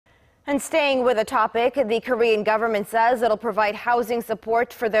And staying with the topic, the Korean government says it'll provide housing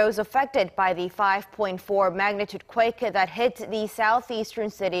support for those affected by the 5.4 magnitude quake that hit the southeastern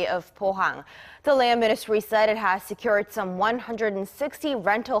city of Pohang. The Land Ministry said it has secured some 160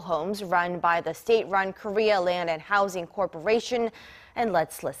 rental homes run by the state-run Korea Land and Housing Corporation. And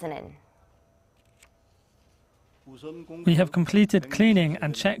let's listen in. We have completed cleaning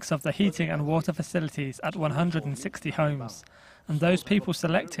and checks of the heating and water facilities at 160 homes, and those people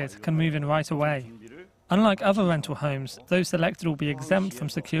selected can move in right away. Unlike other rental homes, those selected will be exempt from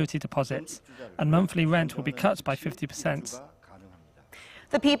security deposits, and monthly rent will be cut by 50%.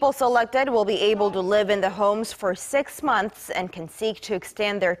 The people selected will be able to live in the homes for 6 months and can seek to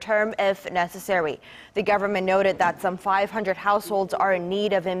extend their term if necessary. The government noted that some 500 households are in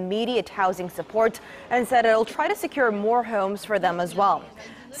need of immediate housing support and said it'll try to secure more homes for them as well.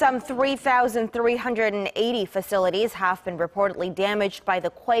 Some 3,380 facilities have been reportedly damaged by the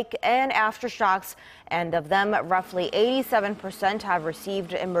quake and aftershocks, and of them, roughly 87% have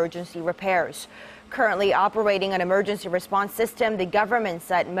received emergency repairs. Currently operating an emergency response system, the government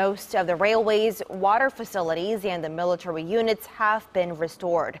said most of the railways, water facilities, and the military units have been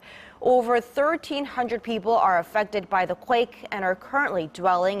restored. Over 1,300 people are affected by the quake and are currently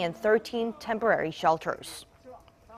dwelling in 13 temporary shelters.